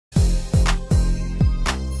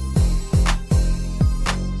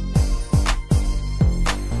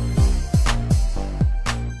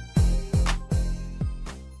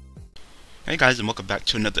Hey guys, and welcome back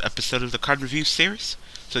to another episode of the card review series.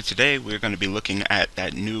 So today we're going to be looking at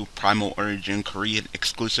that new Primal Origin Korean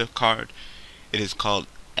exclusive card. It is called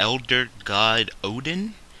Elder God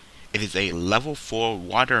Odin. It is a level 4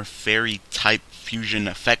 water fairy type fusion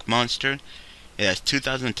effect monster. It has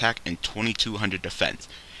 2000 attack and 2200 defense.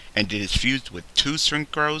 And it is fused with 2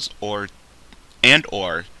 Synchros or 2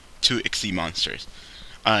 Xyz Monsters.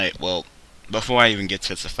 Alright, well, before I even get to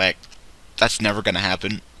this effect, that's never going to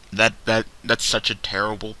happen. That's such a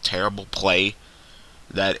terrible play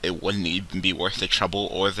that it wouldn't even be worth the trouble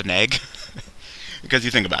or the neg. Because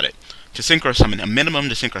you think about it, to synchro summon, a minimum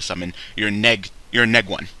to synchro summon, you're a neg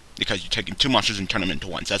 1 because you're taking 2 monsters and turn them into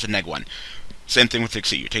 1. So that's a neg 1. Same thing with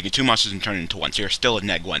Xyz. You're taking 2 monsters and turning them into 1. So you're still a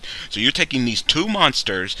neg 1. So you're taking these 2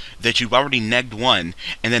 monsters that you've already negged 1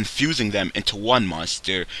 and then fusing them into 1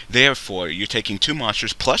 monster. Therefore, you're taking 2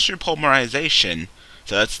 monsters plus your polymerization.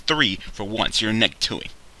 So that's 3 for 1. So you're neg 2ing.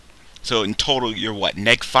 So in total, you're what,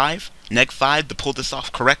 neg 5? Neg 5 to pull this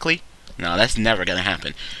off correctly? No, that's never going to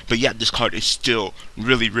happen. But yet, this card is still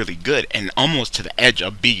really good, and almost to the edge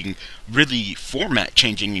of being really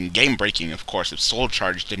format-changing and game-breaking, of course. If Soul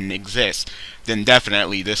Charge didn't exist, then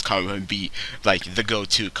definitely this card would be, like, the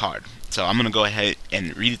go-to card. So I'm going to go ahead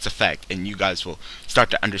and read its effect, and you guys will start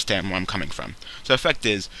to understand where I'm coming from. So the effect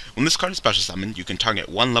is, when this card is special summoned, you can target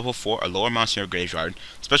 1 level 4 or lower monster in your graveyard,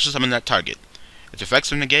 special summon that target. Its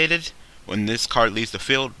effects are negated. When this card leaves the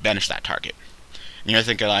field, banish that target. And you're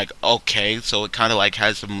thinking like, okay, so it kind of like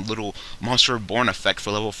has some little Monster Reborn effect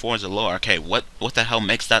for level 4s or lower. Okay, what the hell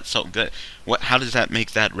makes that so good? How does that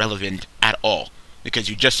make that relevant at all? Because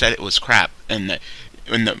you just said it was crap, and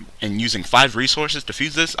using 5 resources to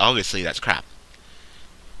fuse this, obviously that's crap.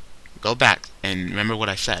 Go back and remember what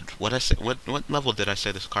I said. What level did I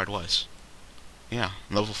say this card was? Yeah,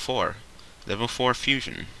 level 4. Level 4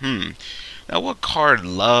 fusion. Now, what card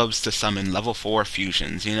loves to summon level 4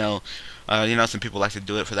 fusions? Some people like to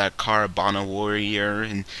do it for that Carabana Warrior,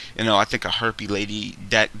 and I think a Harpy Lady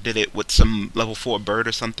deck did it with some level 4 bird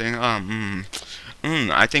or something.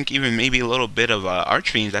 I think even maybe a little bit of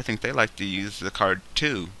Archfiends. I think they like to use the card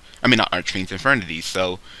too. I mean, not Archfiends, Infernities.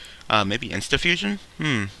 So maybe Insta Fusion.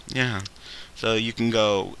 Yeah. So you can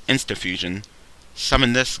go Insta Fusion,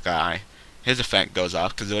 summon this guy. His effect goes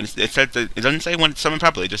off because it doesn't say when it's summoned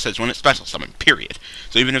properly. It just says when it's special summoned, period.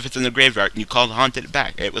 So even if it's in the graveyard and you call the Haunted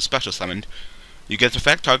back, it was special summoned, you get the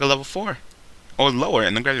effect target level 4 or lower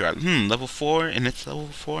in the graveyard. Level 4 and it's level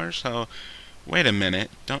 4. So wait a minute.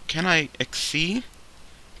 Can I Xyz?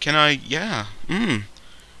 Can I? Yeah.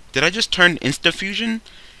 Did I just turn Insta Fusion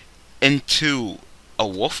into a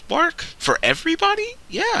Wolfbark for everybody?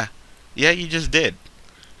 Yeah. Yeah, you just did.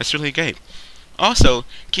 That's really great. Also,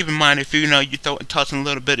 keep in mind if you tossing a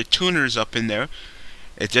little bit of tuners up in there,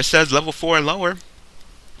 it just says level 4 and lower.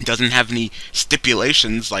 It doesn't have any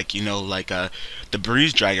stipulations like the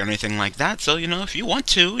Breeze Dragon or anything like that. So if you want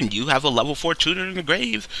to and you have a level 4 tuner in the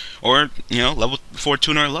grave, or level 4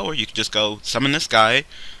 tuner or lower, you can just go summon this guy.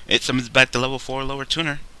 It summons back the level 4 or lower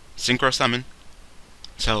tuner, synchro summon.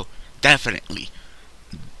 So definitely,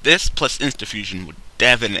 this plus Insta Fusion would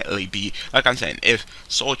definitely be, like I'm saying, if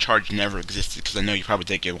Soul Charge never existed, because I know you're probably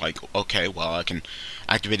thinking like, okay, well, I can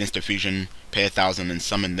activate Insta Fusion, pay 1,000 and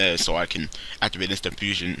summon this, or I can activate Insta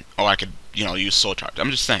Fusion, or I could, use Soul Charge. I'm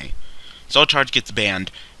just saying, Soul Charge gets banned,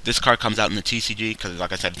 this card comes out in the TCG, because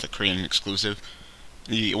like I said, it's a Korean exclusive.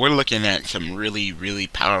 We're looking at some really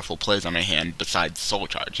powerful plays on our hand besides Soul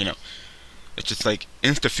Charge, It's just like,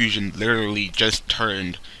 Insta Fusion literally just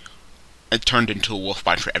turned into a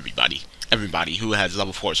Wolfbark for everybody. Everybody who has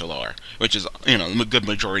level 4s or lower, which is, a good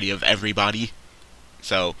majority of everybody.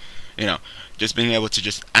 So, just being able to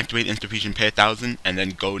just activate Insta Fusion, pay 1,000, and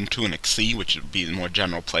then go into an Xyz, which would be the more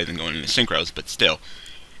general play than going into Synchros, but still,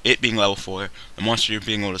 it being level 4, the monster you're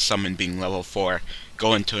being able to summon being level 4,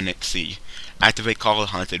 go into an Xyz, activate Call of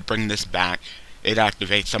the Haunted, bring this back, it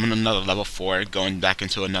activates, summon another level 4, going back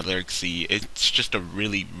into another Xyz. It's just a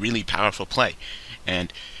really powerful play.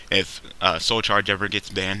 And if Soul Charge ever gets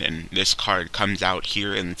banned and this card comes out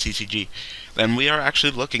here in the TCG, then we are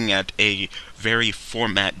actually looking at a very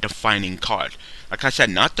format-defining card. Like I said,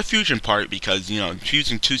 not the fusion part, because,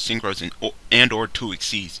 fusing 2 Synchros and or 2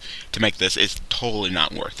 Xyz to make this is totally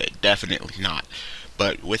not worth it. Definitely not.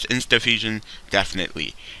 But with Insta Fusion,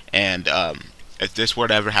 definitely. And if this were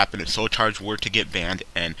to ever happen, if Soul Charge were to get banned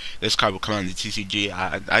and this card would come out in the TCG,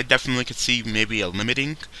 I definitely could see maybe a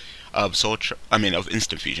limiting of of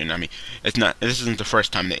Insta Fusion. I mean, this isn't the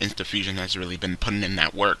first time that Insta Fusion has really been putting in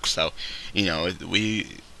that work. So,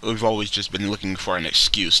 we've always just been looking for an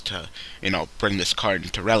excuse to, bring this card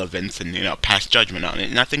into relevance and, pass judgment on it.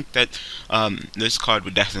 And I think that this card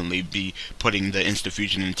would definitely be putting the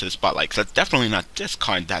Insta-Fusion into the spotlight. Because that's definitely not this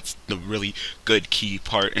card that's the really good key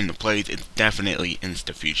part in the plays. It's definitely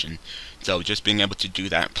Insta-Fusion. So just being able to do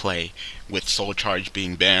that play with Soul Charge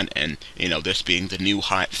being banned and, this being the new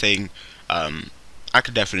hot thing, I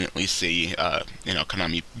could definitely see,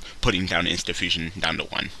 Konami putting down Insta-Fusion down to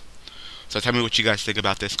 1. So tell me what you guys think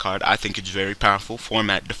about this card. I think it's very powerful,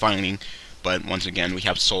 format defining, but once again, we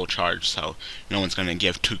have Soul Charge, so no one's going to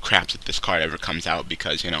give 2 craps if this card ever comes out,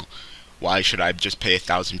 because, why should I just pay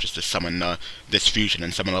 1,000 just to summon this fusion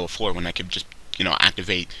and summon level 4 when I could just,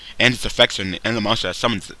 activate and its effects and the monster that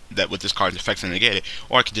summons that with this card's effects and negate it,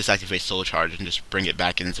 or I could just activate Soul Charge and just bring it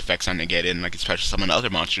back and its effects unnegated, and I could special summon other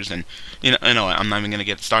monsters, and I'm not even gonna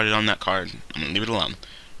get started on that card. I'm gonna leave it alone.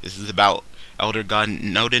 This is about Elder God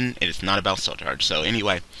Noden. It is not about Soul Charge. So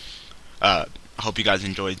anyway, I hope you guys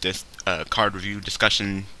enjoyed this card review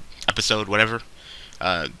discussion episode, whatever.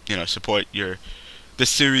 Support this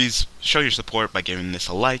series. Show your support by giving this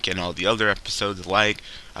a like and all the other episodes a like.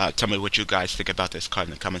 Tell me what you guys think about this card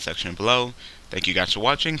in the comment section below. Thank you guys for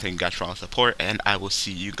watching. Thank you guys for all the support, and I will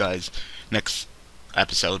see you guys next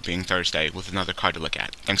episode, being Thursday, with another card to look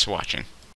at. Thanks for watching.